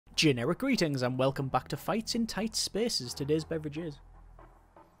Generic greetings and welcome back to Fights in Tight Spaces. Today's beverage is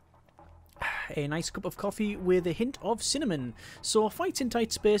a nice cup of coffee with a hint of cinnamon. So Fights in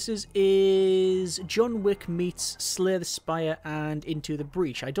Tight Spaces is John Wick meets Slay the Spire and Into the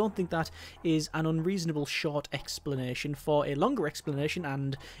Breach. I don't think that is an unreasonable short explanation. For a longer explanation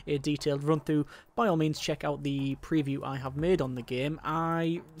and a detailed run through, by all means check out the preview I have made on the game.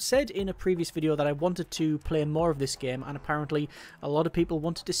 I said in a previous video that I wanted to play more of this game, and apparently a lot of people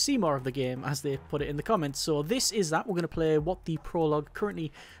wanted to see more of the game, as they put it in the comments. So this is that. We're going to play what the prologue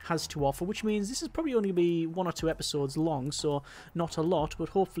currently has to offer, which means this is probably only going to be 1 or 2 episodes long, so not a lot, but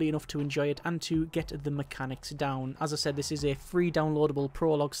hopefully enough to enjoy it and to get the mechanics down. As I said, this is a free downloadable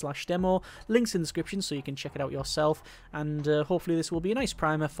prologue/demo. Links in the description so you can check it out yourself, and hopefully this will be a nice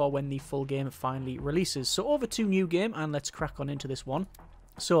primer for when the full game finally releases. So over to new game, and let's crack on into this one.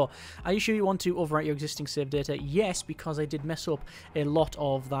 So, are you sure you want to overwrite your existing save data? Yes, because I did mess up a lot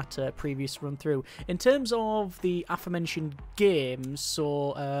of that previous run through. In terms of the aforementioned games,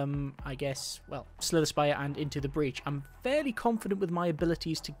 so I guess, well, Slay the Spire and Into the Breach, I'm fairly confident with my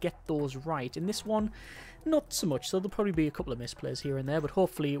abilities to get those right. In this one, not so much, so there'll probably be a couple of misplays here and there, but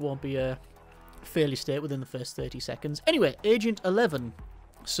hopefully it won't be a failure state within the first 30 seconds. Anyway, Agent 11.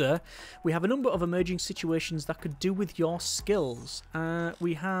 Sir, we have a number of emerging situations that could do with your skills.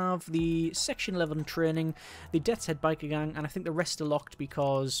 We have the Section 11 training, the Death's Head Biker Gang, and I think the rest are locked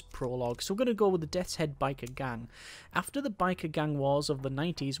because prologue. So we're going to go with the Death's Head Biker Gang. After the Biker Gang wars of the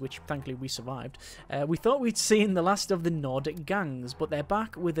 90s, which thankfully we survived, we thought we'd seen the last of the Nordic gangs, but they're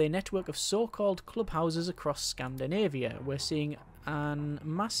back with a network of so-called clubhouses across Scandinavia. We're seeing a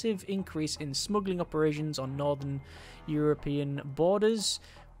massive increase in smuggling operations on northern European borders.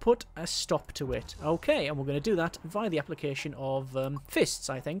 Put a stop to it. Okay, and we're going to do that via the application of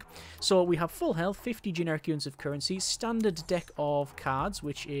fists, I think. So we have full health, 50 generic units of currency, standard deck of cards,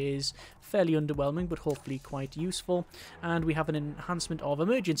 which is fairly underwhelming, but hopefully quite useful. And we have an enhancement of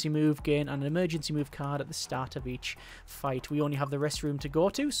emergency move, gain an emergency move card at the start of each fight. We only have the restroom to go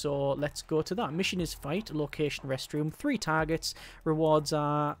to, so let's go to that. Mission is fight, location restroom, 3 targets, rewards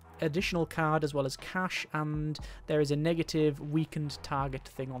are additional card as well as cash, and there is a negative weakened target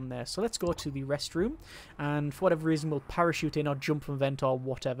thing on there. So let's go to the restroom, and for whatever reason we'll parachute in or jump from vent or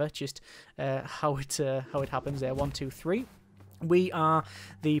whatever, just how it happens there. 1, 2, 3. We are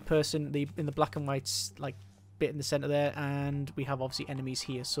the person in the black and whites, like bit in the center there, and we have obviously enemies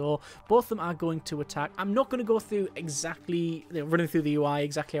here, so both of them are going to attack. I'm not going to go through exactly running through the UI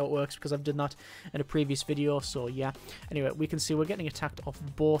exactly how it works because I've done that in a previous video, so yeah. Anyway, we can see we're getting attacked off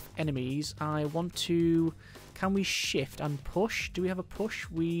both enemies. I want to... Can we shift and push? Do we have a push?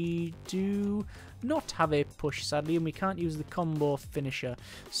 We do not have a push, sadly, and we can't use the combo finisher.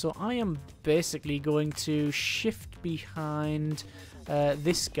 So I am basically going to shift behind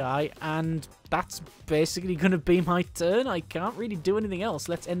this guy, and that's basically going to be my turn. I can't really do anything else.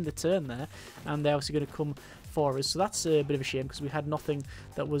 Let's end the turn there, and they're obviously going to come for us. So that's a bit of a shame because we had nothing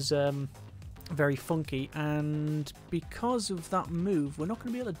that was... very funky, and because of that move we're not going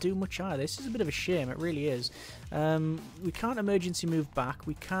to be able to do much either. This is a bit of a shame, it really is. We can't emergency move back.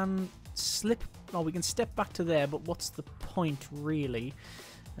 We can slip, or we can step back to there, but what's the point really?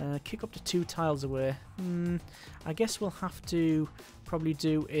 Kick up to 2 tiles away. I guess we'll have to probably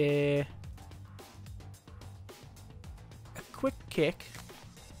do a quick kick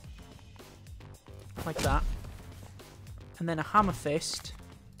like that, and then a hammer fist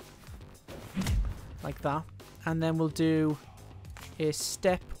like that, and then we'll do a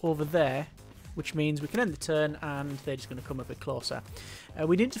step over there, which means we can end the turn and they're just going to come a bit closer.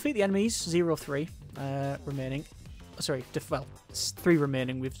 We didn't defeat the enemies, 0-3 remaining. Sorry, well, 3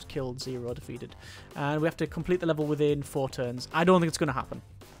 remaining, we've killed 0 defeated. And we have to complete the level within 4 turns. I don't think it's going to happen,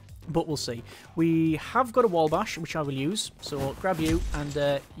 but we'll see. We have got a wall bash, which I will use, so grab you,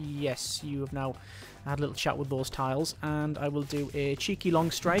 and yes, you have now had a little chat with those tiles, and I will do a cheeky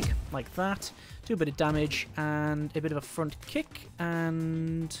long strike like that, do a bit of damage and a bit of a front kick,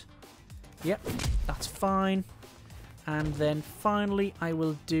 and yep, that's fine. And then finally I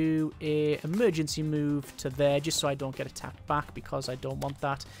will do a emergency move to there just so I don't get attacked back, because I don't want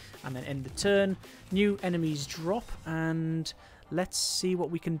that, and then end the turn. New enemies drop, and let's see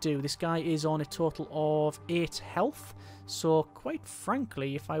what we can do. This guy is on a total of 8 health, so quite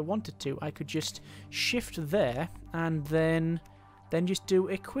frankly, if I wanted to, I could just shift there and then just do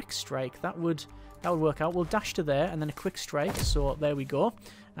a quick strike. That would work out. We'll dash to there and then a quick strike. So there we go.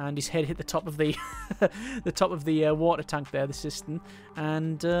 And his head hit the top of the the top of the water tank there, the cistern,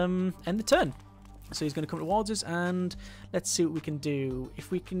 and end the turn. So he's going to come towards us, and let's see what we can do.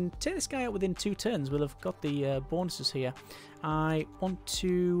 If we can take this guy out within 2 turns, we'll have got the bonuses here. I want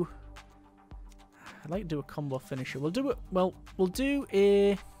to... I'd like to do a combo finisher. We'll do it... Well, we'll do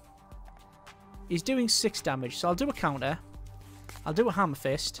a... He's doing 6 damage, so I'll do a counter. I'll do a hammer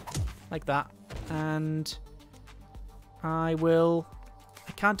fist, like that. And I will...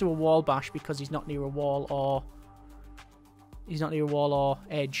 I can't do a wall bash because he's not near a wall or... He's not near a wall or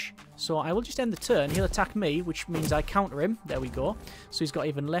edge. So I will just end the turn. He'll attack me, which means I counter him. There we go. So he's got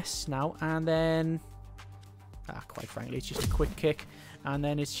even less now. And then... quite frankly, it's just a quick kick. And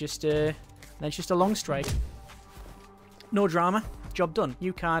then it's just a long strike. No drama. Job done.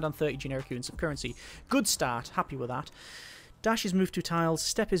 New card on 30 generic units of currency. Good start. Happy with that. Dash is move 2 tiles.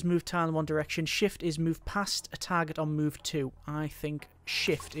 Step is move tile in one direction. Shift is move past a target on move 2. I think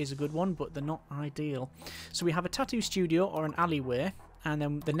shift is a good one, but they're not ideal. So we have a tattoo studio or an alleyway, and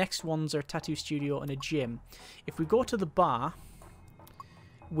then the next ones are a tattoo studio and a gym. If we go to the bar,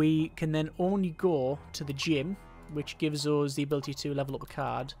 we can then only go to the gym, which gives us the ability to level up a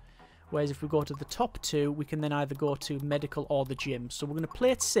card. Whereas if we go to the top 2, we can then either go to medical or the gym. So we're going to play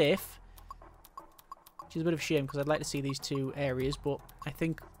it safe, which is a bit of a shame because I'd like to see these 2 areas, but I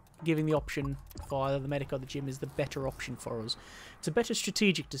think giving the option for either the medic or the gym is the better option for us. It's a better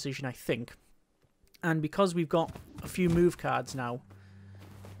strategic decision, I think. And because we've got a few move cards now,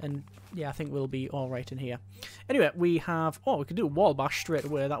 and yeah, I think we'll be alright in here. Anyway, we have... Oh, we could do a wall bash straight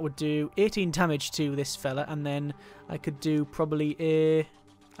away. That would do 18 damage to this fella, and then I could do probably a...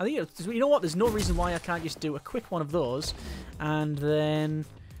 I think, you know what, there's no reason why I can't just do a quick one of those, and then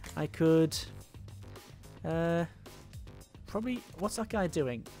I could... probably... What's that guy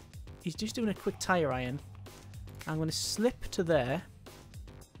doing? He's just doing a quick tire iron. I'm going to slip to there.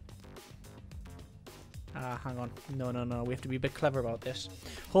 Hang on. No. We have to be a bit clever about this.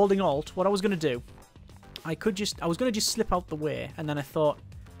 Holding Alt, what I was going to do, I was going to just slip out the way, and then I thought,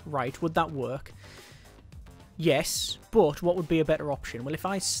 right, would that work? Yes, but what would be a better option? Well, if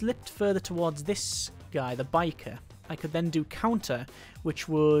I slipped further towards this guy, the biker, I could then do counter, which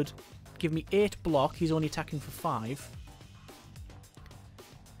would give me 8 block. He's only attacking for 5.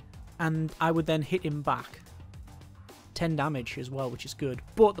 And I would then hit him back. 10 damage as well, which is good.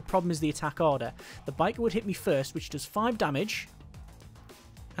 But the problem is the attack order. The biker would hit me first, which does 5 damage,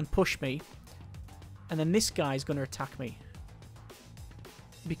 and push me. And then this guy's going to attack me,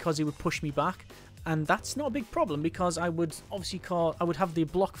 because he would push me back. And that's not a big problem, because I would obviously I would have the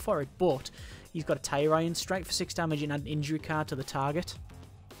block for it, but he's got a tire iron, strike for 6 damage, and add an injury card to the target.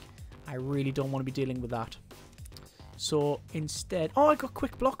 I really don't want to be dealing with that. So instead... Oh, I got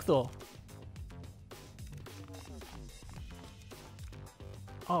quick block though.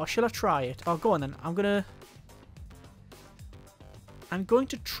 Oh, shall I try it? Oh, go on then. I'm going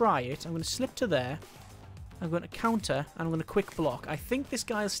to try it. I'm going to slip to there. I'm going to counter, and I'm going to quick block. I think this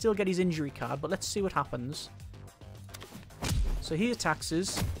guy will still get his injury card, but let's see what happens. So he attacks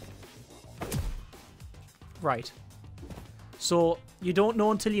us. Right. So you don't know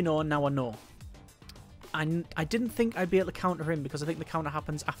until you know, and now I know. And I didn't think I'd be able to counter him, because I think the counter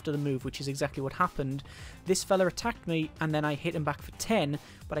happens after the move, which is exactly what happened. This fella attacked me, and then I hit him back for 10,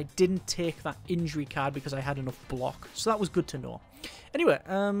 but I didn't take that injury card because I had enough block. So that was good to know. Anyway,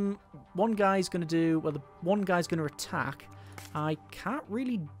 one guy's going to do... Well, the one guy's going to attack. I can't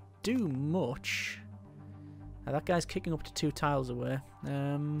really do much. That guy's kicking up to 2 tiles away.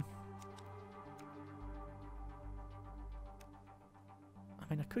 I mean,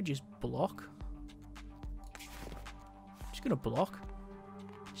 I could just block. Just going to block.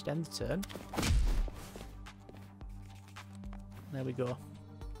 Just end the turn. There we go.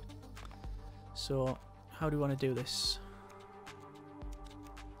 So, how do we want to do this?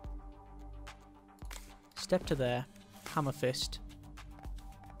 Step to there. Hammer fist.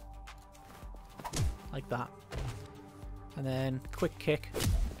 Like that. And then quick kick.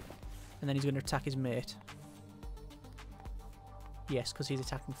 And then he's going to attack his mate. Yes, because he's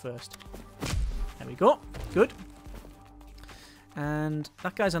attacking first. There we go. Good. And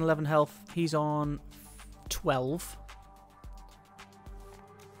that guy's on 11 health. He's on 12.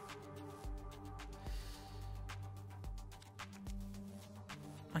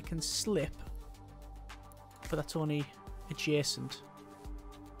 I can slip, but that's only adjacent.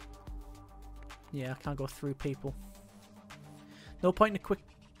 Yeah, I can't go through people. No point in a quick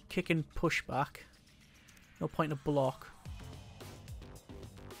kick and pushback. No point in a block.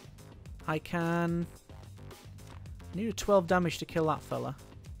 I can... I need a 12 damage to kill that fella.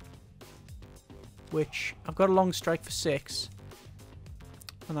 Which, I've got a long strike for 6.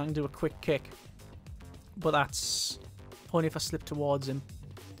 And I can do a quick kick. But that's only if I slip towards him.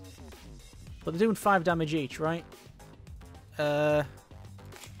 But they're doing 5 damage each, right?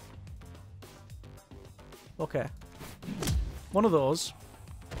 Okay. One of those.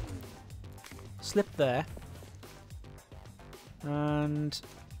 Slip there. And...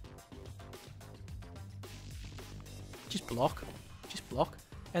 just block. Just block.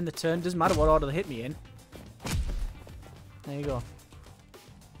 End the turn. Doesn't matter what order they hit me in. There you go.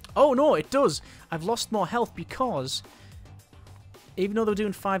 Oh, no, it does. I've lost more health because... even though they were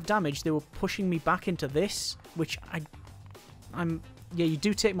doing 5 damage, they were pushing me back into this, which I'm... yeah, you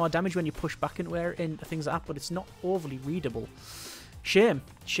do take more damage when you push back into things like that, but it's not overly readable. Shame.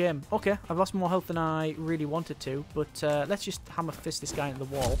 Shame. Okay, I've lost more health than I really wanted to, but let's just hammer fist this guy into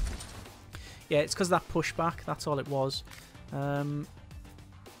the wall. Yeah, it's because of that pushback. That's all it was. And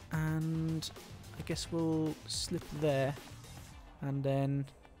I guess we'll slip there, and then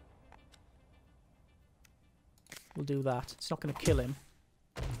we'll do that. It's not going to kill him.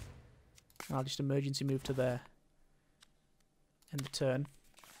 I'll just emergency move to there. End the turn.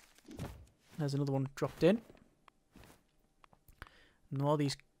 There's another one dropped in. And all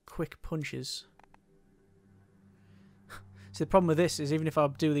these quick punches. So the problem with this is even if I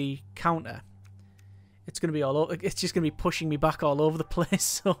do the counter, it's going to be all over. It's just going to be pushing me back all over the place.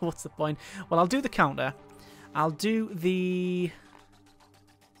 So what's the point? Well, I'll do the counter. I'll do the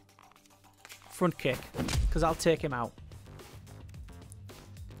front kick because I'll take him out.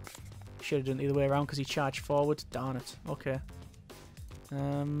 Should have done it the other way around because he charged forward. Darn it. Okay.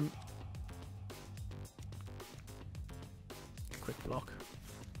 Quick block.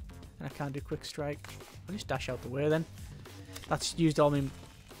 And I can't do quick strike. I'll just dash out the way then. That's used all my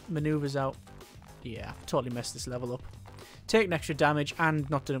maneuvers out. Yeah, I've totally messed this level up. Taking extra damage and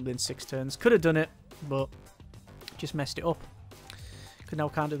not done it within 6 turns. Could have done it, but just messed it up. Now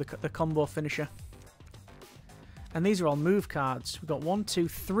can't do the combo finisher. And these are all move cards. We've got 1, 2,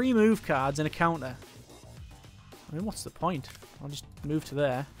 3 move cards and a counter. I mean, what's the point? I'll just move to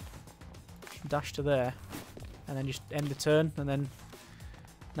there, dash to there, and then just end the turn, and then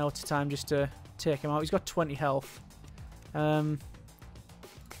now it's time just to take him out. He's got 20 health.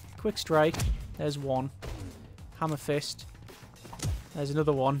 Quick strike, there's one. Hammer fist, there's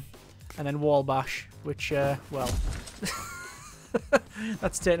another one. And then wall bash, which, well,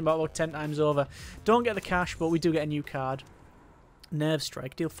 that's taken about 10 times over. Don't get the cash, but we do get a new card. Nerve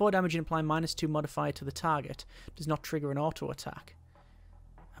Strike. Deal 4 damage and apply -2 modifier to the target. Does not trigger an auto attack.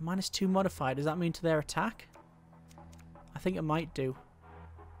 A -2 modifier, does that mean to their attack? I think it might do.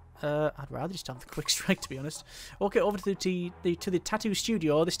 I'd rather just have the quick strike, to be honest. Okay, over to the tattoo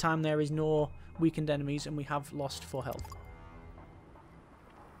studio. This time there is no weakened enemies and we have lost 4 health.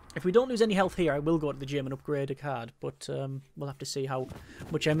 If we don't lose any health here, I will go to the gym and upgrade a card, but we'll have to see how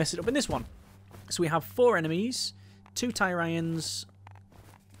much I mess it up in this one. So we have 4 enemies, 2 tire irons.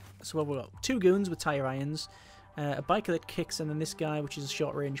 So what have we got? 2 goons with tire irons, a biker that kicks, and then this guy, which is a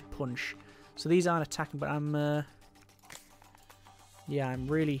short range punch. So these aren't attacking, but I'm yeah, I'm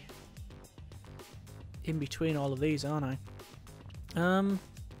really in between all of these, aren't I? And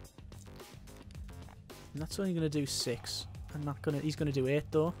that's only going to do 6. I'm not gonna. He's gonna do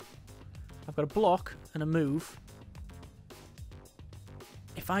 8 though. I've got a block and a move.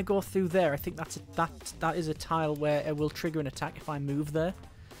 If I go through there, I think that is a tile where it will trigger an attack if I move there.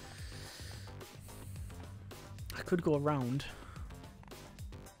 I could go around.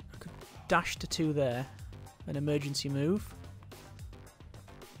 I could dash to 2 there, an emergency move.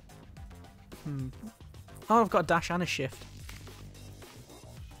 Oh, I've got a dash and a shift.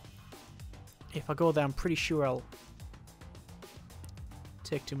 If I go there, I'm pretty sure I'll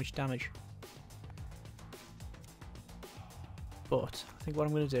take too much damage. But I think what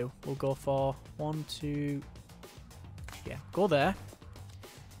I'm going to do, we'll go for 1, 2, yeah, go there,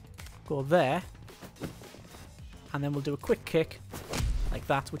 and then we'll do a quick kick like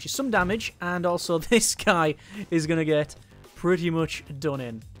that, which is some damage, and also this guy is going to get pretty much done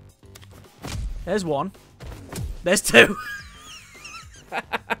in. There's 1, there's 2.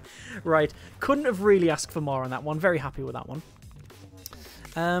 Right, couldn't have really asked for more on that one. Very happy with that one.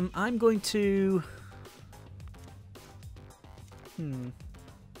 I'm going to...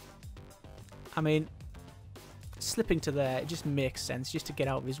 I mean, slipping to there, it just makes sense, just to get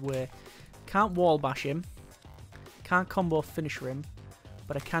out of his way. Can't wall bash him. Can't combo finisher him.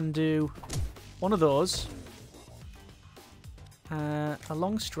 But I can do one of those. A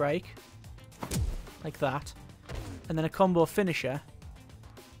long strike. Like that. And then a combo finisher.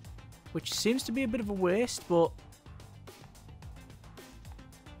 Which seems to be a bit of a waste, but...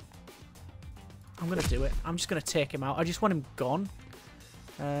 I'm going to do it. I'm just going to take him out. I just want him gone.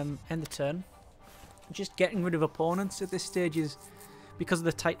 End the turn. Just getting rid of opponents at this stage is because of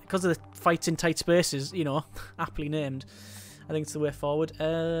the fights in tight spaces, you know, aptly named. I think it's the way forward.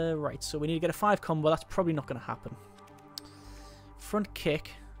 Right, so we need to get a 5 combo. That's probably not going to happen. Front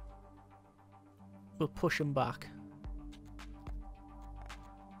kick. We'll push him back.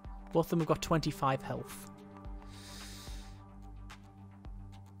 Both of them have got 25 health.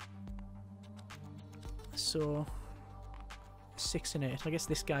 So 6 and 8. I guess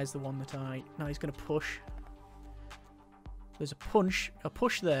this guy's the one that now he's going to push. There's a push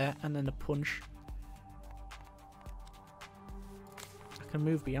there, and then a punch. I can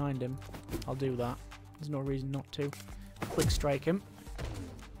move behind him. I'll do that. There's no reason not to. Quick strike him.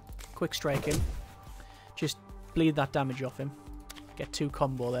 Quick strike him. Just bleed that damage off him. Get 2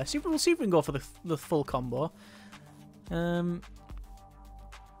 combo there. We'll see if we can go for the full combo. I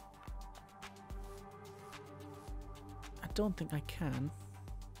don't think I can.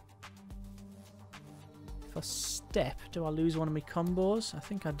 If I step, do I lose one of my combos? I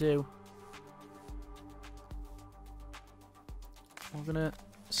think I do. I'm going to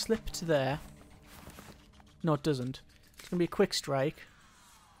slip to there. No, it doesn't. It's going to be a quick strike.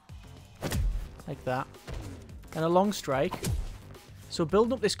 Like that. And a long strike. So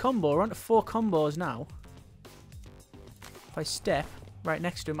building up this combo, we're on to 4 combos now. If I step right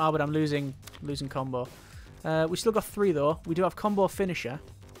next to him, but I'm losing combo. We still got 3 though. We do have combo finisher.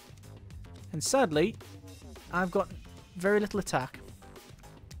 And sadly, I've got very little attack.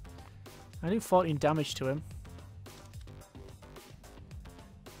 I do 14 damage to him.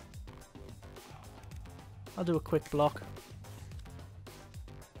 I'll do a quick block.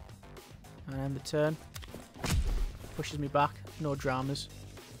 And end the turn. Pushes me back. No dramas.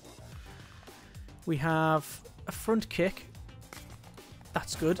 We have a front kick.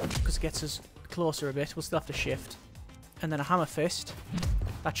 That's good, because it gets us closer a bit. We'll still have to shift. And then a hammer fist.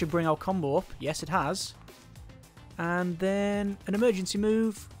 That should bring our combo up. Yes, it has. And then an emergency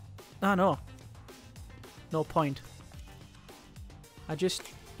move. Ah, no. No point.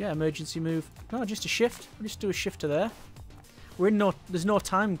 Yeah, emergency move. No, just a shift. I'll just do a shift to there. There's no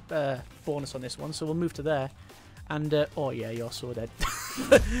time bonus on this one, so we'll move to there. And, oh yeah, you're so dead.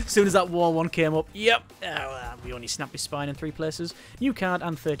 As soon as that wall one came up, yep. We only snapped his spine in 3 places. New card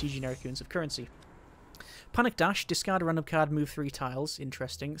and 30 generic units of currency. Panic Dash, discard a random card, move 3 tiles.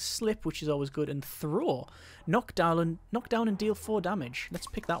 Interesting. Slip, which is always good. And Throw. Knock down and deal 4 damage. Let's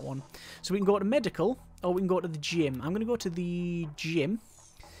pick that one. So we can go to medical, or we can go to the gym. I'm going to go to the gym,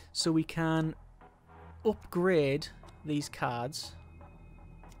 so we can upgrade these cards.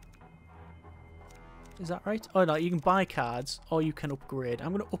 Is that right? Oh no, you can buy cards or you can upgrade.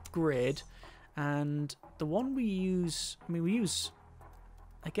 I'm going to upgrade, and the one we use, we use,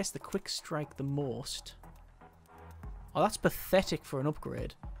 I guess, the quick strike the most. Oh, that's pathetic for an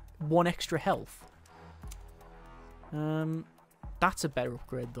upgrade. 1 extra health. That's a better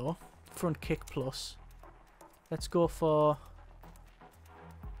upgrade though. Front kick plus. Let's go for.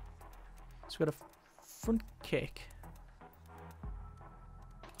 So we've got a front kick.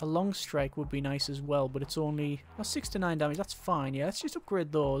 A long strike would be nice as well, but it's only 6 to 9 damage. That's fine, yeah. Let's just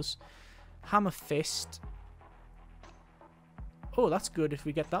upgrade those. Hammer fist. Oh, that's good if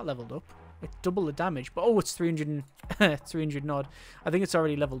we get that leveled up. It's double the damage, but it's 300 300 odd. I think it's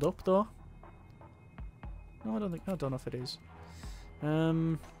already leveled up though. No, I don't know if it is. How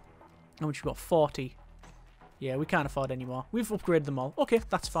much we got? 40. Yeah, we can't afford any more. We've upgraded them all. Okay,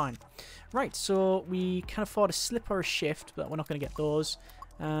 that's fine. Right, so we can afford a slip or a shift, but we're not going to get those.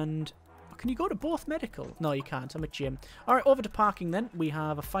 And can you go to both medical? No, you can't. I'm at gym. Alright, over to parking then. We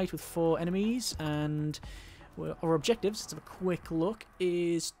have a fight with 4 enemies, and our objectives, let's have a quick look,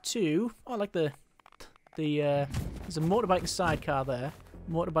 is to... Oh, I like there's a motorbike and sidecar there.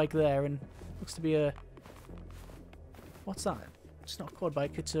 Motorbike there, and looks to be a... What's that? It's not a quad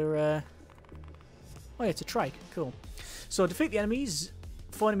bike, it's a... Oh yeah, it's a trike. Cool. So defeat the enemies.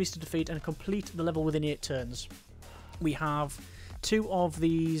 4 enemies to defeat and complete the level within 8 turns. We have 2 of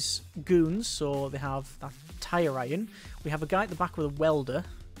these goons, so they have that tire iron. We have a guy at the back with a welder.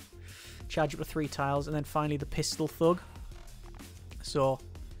 Charge up to 3 tiles, and then finally the pistol thug. So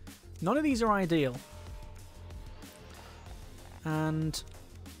none of these are ideal. And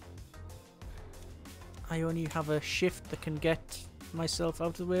I only have a shift that can get myself out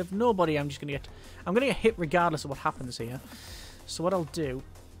of the way of nobody. I'm gonna get hit regardless of what happens here. So what I'll do,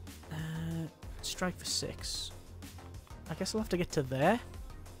 strike for 6. I guess I'll have to get to there,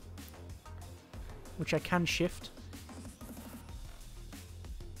 which I can shift.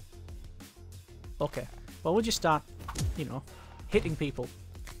 Okay, well we'll just start, hitting people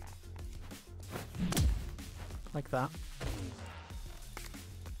like that.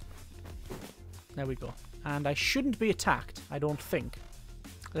 There we go. And I shouldn't be attacked, I don't think.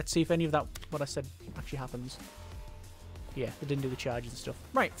 Let's see if any of that, what I said, actually happens. Yeah, it didn't do the charges and stuff.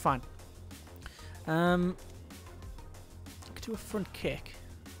 Right, fine. I could do a front kick.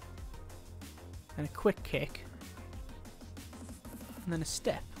 And a quick kick. And then a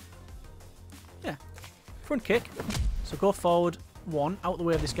step. Yeah. Front kick. So go forward 1, out the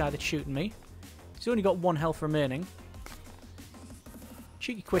way of this guy that's shooting me. He's only got 1 health remaining.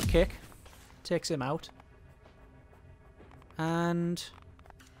 Cheeky quick kick. Takes him out. And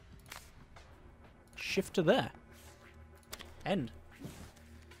shift to there. End.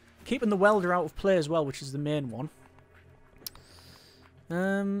 Keeping the welder out of play as well, which is the main one.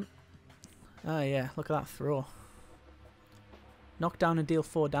 Oh yeah, look at that throw. Knock down and deal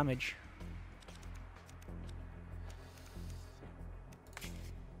 4 damage.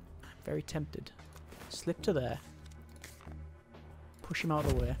 I'm very tempted. Slip to there. Push him out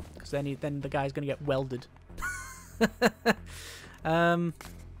of the way, because then the guy's going to get welded.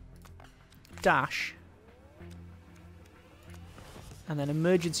 Dash. And then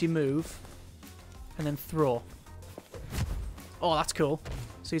emergency move. And then throw. Oh, that's cool.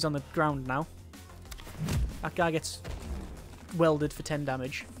 So he's on the ground now. That guy gets welded for 10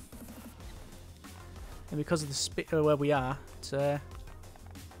 damage. And because of the where we are, it's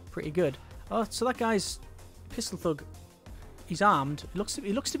pretty good. Oh, so that guy's pistol thug. He's armed. He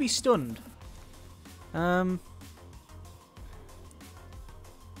looks to be stunned.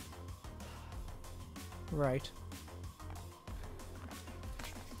 Right.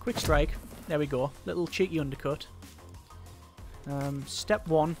 Quick strike. There we go. Little cheeky undercut. Step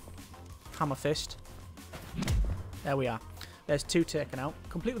 1. Hammer fist. There we are. There's 2 taken out.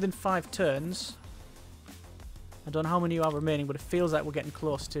 Complete within 5 turns. I don't know how many you have remaining, but it feels like we're getting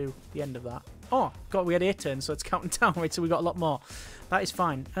close to the end of that. Oh, God, we had 8 turns, so it's counting down, right? So we got a lot more. That is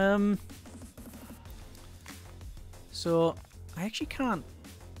fine. So, I actually can't...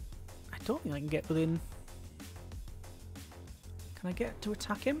 I don't think I can get within... Can I get to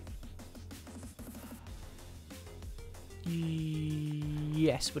attack him?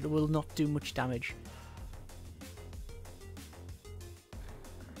 Yes, but it will not do much damage.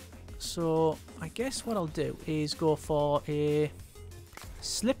 So, I guess what I'll do is go for a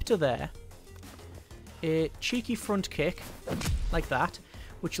slip to there, a cheeky front kick, like that,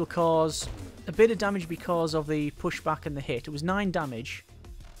 which will cause a bit of damage because of the pushback and the hit. It was 9 damage,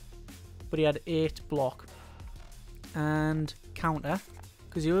 but he had 8 block. And counter,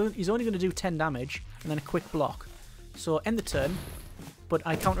 because he's only going to do 10 damage, and then a quick block. So, end the turn, but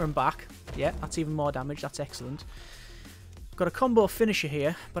I counter him back. Yeah, that's even more damage. That's excellent. Got a combo finisher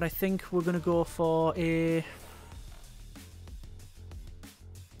here, but I think we're going to go for a...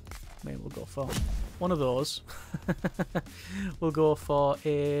 Maybe we'll go for one of those. We'll go for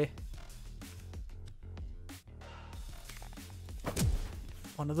a...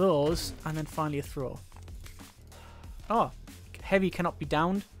 one of those, and then finally a throw. Oh, heavy cannot be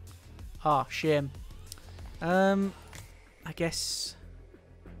downed. Ah, shame. I guess...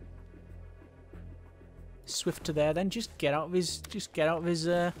 Swift to there, then just get out of his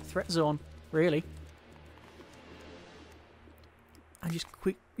threat zone, really. And just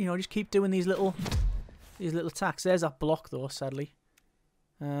quick, just keep doing these little attacks. There's that block though, sadly.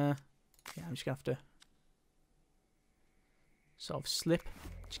 Yeah, I'm just gonna have to sort of slip.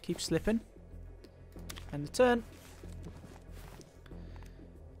 Just keep slipping. And the turn.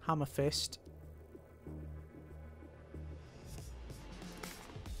 Hammer fist.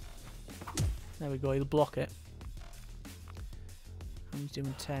 There we go, he'll block it. And he's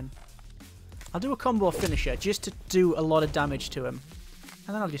doing 10. I'll do a combo finisher just to do a lot of damage to him.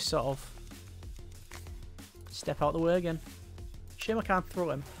 And then I'll just sort of step out the way again. Shame I can't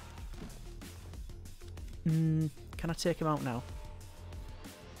throw him. Can I take him out now?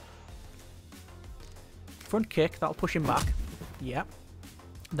 Front kick, that'll push him back. Yep.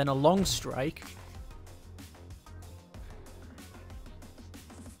 Then a long strike.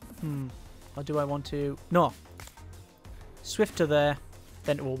 Or do I want to... No. Swift to there,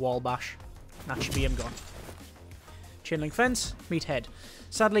 then to a wall bash. That should be him gone. Chain link fence, meet head.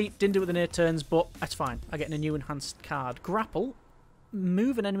 Sadly, didn't do it within 8 turns, but that's fine. I get a new enhanced card. Grapple.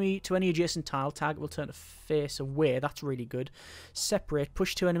 Move an enemy to any adjacent tile. Target will turn to face away. That's really good. Separate.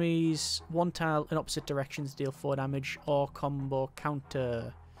 Push 2 enemies, 1 tile in opposite directions, deal 4 damage, or combo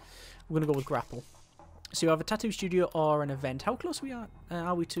counter. We're going to go with grapple. So you have a tattoo studio or an event. How close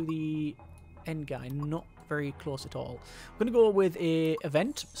are we to the end guy? Not very close at all. We're going to go with a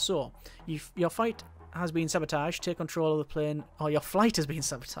event. So your fight has been sabotaged. Take control of the plane, or your flight has been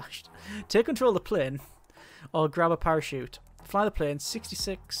sabotaged. Take control of the plane, or grab a parachute. Fly the plane.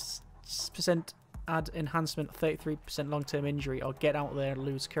 66% add enhancement, 33% long-term injury, or get out there and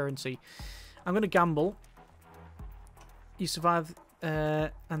lose currency. I'm going to gamble. You survive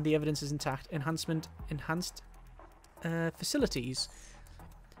and the evidence is intact. Enhanced facilities.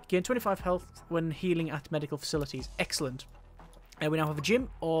 Gain 25 health when healing at medical facilities. Excellent. We now have a gym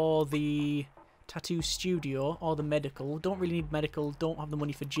or the tattoo studio or the medical. Don't really need medical, don't have the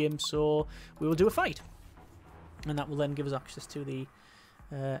money for gym, so we will do a fight. And that will then give us access to the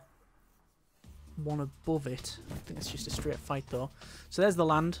one above it. I think it's just a straight fight though. So there's the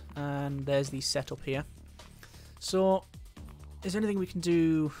land and there's the setup here. So is there anything we can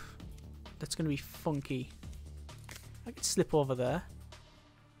do that's going to be funky? I could slip over there.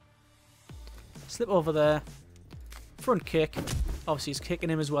 Slip over there. Front kick. Obviously, he's kicking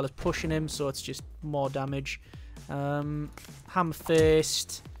him as well as pushing him, so it's just more damage. Hammer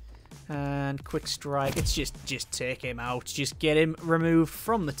fist and quick strike. It's just take him out. Just get him removed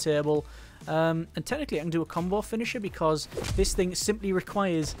from the table. And technically, I can do a combo finisher because this thing simply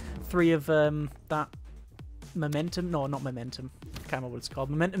requires 3 of that momentum. No, not momentum. I can't remember what it's called.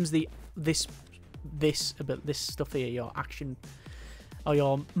 Momentum's this stuff here. Your action. Or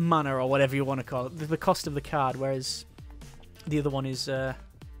your mana, or whatever you want to call it. The cost of the card, whereas the other one is for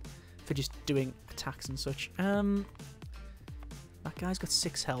just doing attacks and such. That guy's got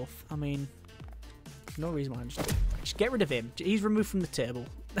 6 health. I mean, no reason why. Just get rid of him. He's removed from the table.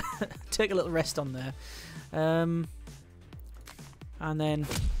 Take a little rest on there. And then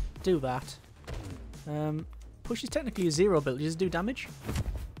do that. Push is technically a 0 build. Does it do damage?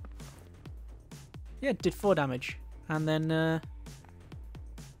 Yeah, it did 4 damage. And then... well,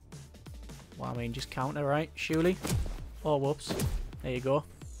 I mean, just counter, right? Surely. Oh, whoops. There you go.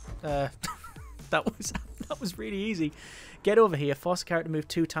 that was really easy. Get over here. Force a character to move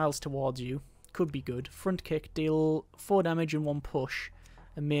 2 tiles towards you. Could be good. Front kick. Deal 4 damage and 1 push.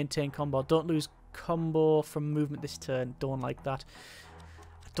 And maintain combo. Don't lose combo from movement this turn. Don't like that.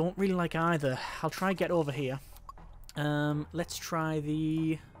 I don't really like either. I'll try get over here. Let's try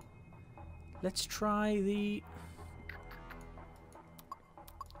the...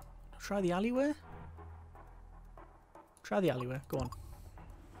 Try the alleyway? Try the alleyway. Go on.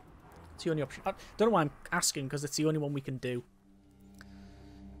 It's the only option. I don't know why I'm asking, because it's the only one we can do.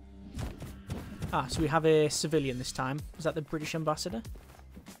 Ah, so we have a civilian this time. Is that the British ambassador?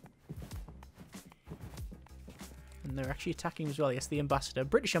 And they're actually attacking as well. Yes, the ambassador.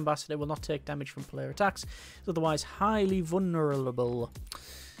 British ambassador will not take damage from player attacks. Is otherwise highly vulnerable.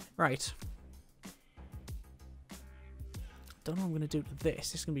 Right. Don't know what I'm going to do to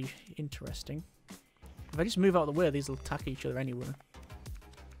this. This is going to be interesting. If I just move out of the way, these will attack each other anyway.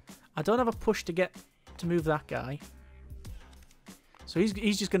 I don't have a push to get to move that guy. So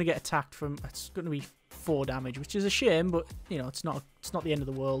he's just going to get attacked from... It's going to be 4 damage, which is a shame, but, you know, it's not the end of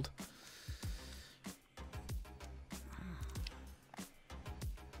the world.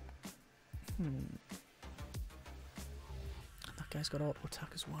 That guy's got auto attack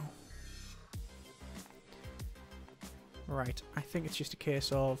as well. Right, I think it's just a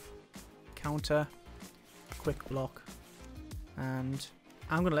case of counter, quick block, and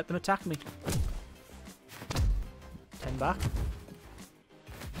I'm going to let them attack me. 10 back.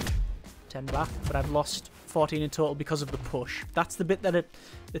 10 back, but I've lost 14 in total because of the push. That's the bit that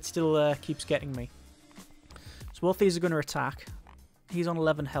it still keeps getting me. So both these are going to attack. He's on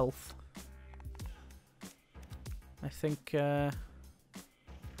 11 health. I think...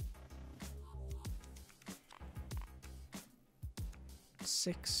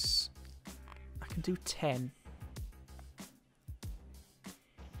 6. I can do 10.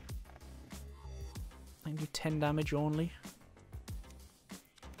 I can do 10 damage only.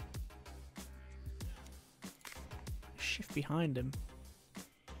 Shift behind him.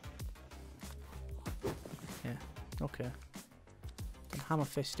 Yeah, okay. And hammer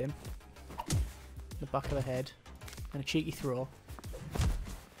fist him. The back of the head. And a cheeky throw.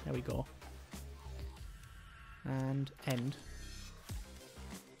 There we go. And end.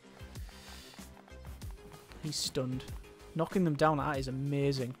 He's stunned. Knocking them down, that is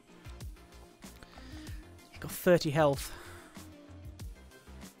amazing. He's got 30 health.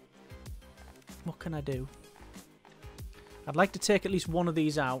 What can I do? I'd like to take at least one of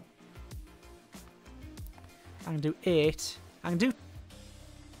these out. I can do 8. I can do...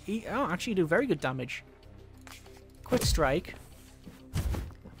 Oh, actually do very good damage. Quick strike.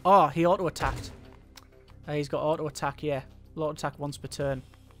 Oh, he auto-attacked. He's got auto-attack, yeah. Auto-attack once per turn.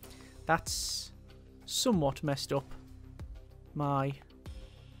 That's... somewhat messed up my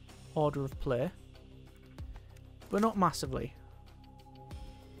order of play, but not massively.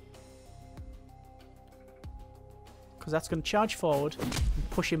 because that's going to charge forward and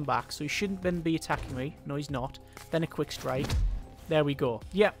push him back. So he shouldn't then be attacking me. No, he's not. Then a quick strike. There we go.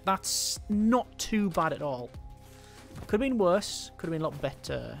 Yeah, that's not too bad at all. Could have been worse. Could have been a lot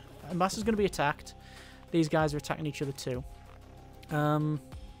better. Ambassador's going to be attacked. These guys are attacking each other too. I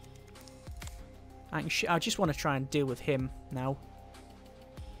just want to try and deal with him now.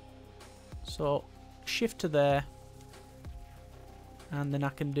 So, shift to there. And then I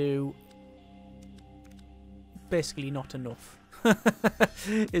can do... basically not enough.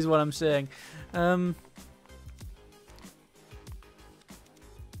 Is what I'm saying.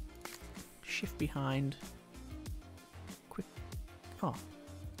 Shift behind. Quick. Oh.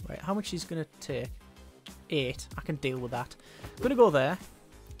 Right, how much is going to take? 8. I can deal with that. I'm going to go there.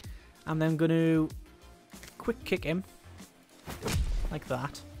 And then going to quick kick him. Like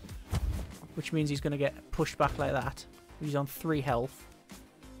that. Which means he's going to get pushed back like that. He's on 3 health.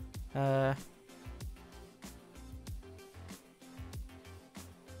 And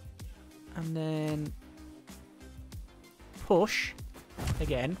then push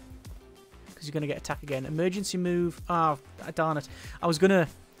again. Because he's going to get attack again. Emergency move. Oh, darn it. I was gonna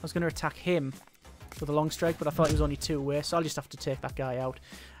attack him with a long strike, but I thought he was only 2 away, so I'll just have to take that guy out.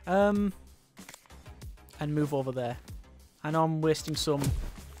 And move over there. I know I'm wasting some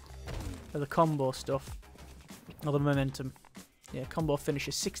of the combo stuff. Or the momentum. Yeah, combo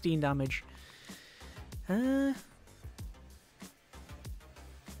finishes 16 damage. I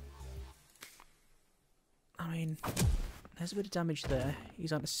mean, there's a bit of damage there.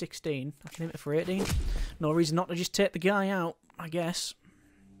 He's on to 16. I can hit it for 18. No reason not to just take the guy out, I guess.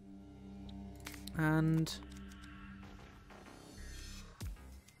 And...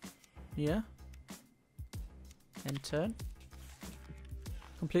 yeah. End turn.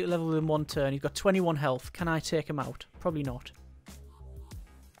 Complete level within 1 turn. He's got 21 health. Can I take him out? Probably not.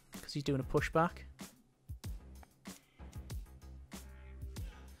 Because he's doing a pushback.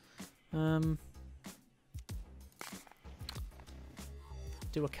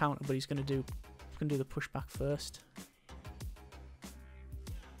 Do a counter, but he's going to do the pushback first.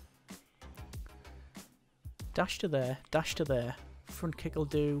 Dash to there. Dash to there. Front kick will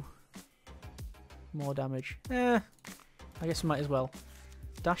do more damage. I guess I might as well.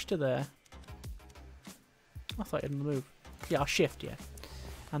 Dash to there. I thought he didn't move. Yeah, I'll shift, yeah.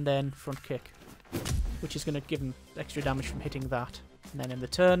 And then front kick. Which is going to give him extra damage from hitting that. And then in the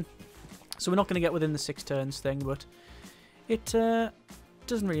turn. So we're not going to get within the 6 turns thing, but it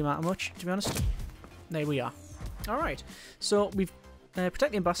doesn't really matter much, to be honest. There we are. Alright. So we've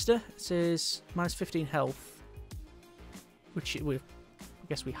protect the ambassador. It says minus 15 health. Which I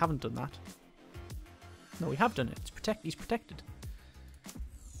guess we haven't done that. No, we have done it. He's protected.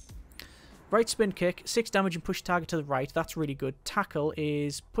 Right spin kick, 6 damage and push target to the right. That's really good. Tackle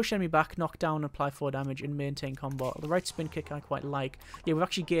is push enemy back, knock down, apply 4 damage, and maintain combo. The right spin kick I quite like. Yeah, we've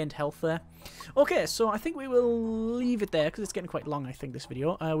actually gained health there. Okay, so I think we will leave it there because it's getting quite long, I think, this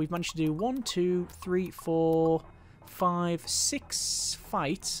video. We've managed to do 1, 2, 3, 4, 5, 6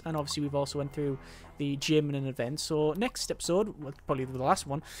 fights, and obviously we've also went through the gym and an event. So next episode, well, probably the last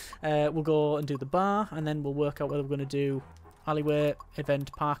one, we'll go and do the bar, and then we'll work out whether we're going to do alleyway,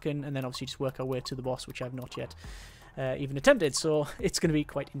 event, parking, and then obviously just work our way to the boss, which I've not yet even attempted, so it's going to be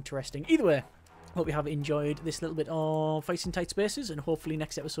quite interesting. Either way, hope you have enjoyed this little bit of Fights in Tight Spaces, and hopefully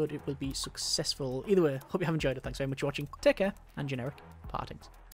next episode it will be successful. Either way, hope you have enjoyed it. Thanks very much for watching. Take care, and generic partings.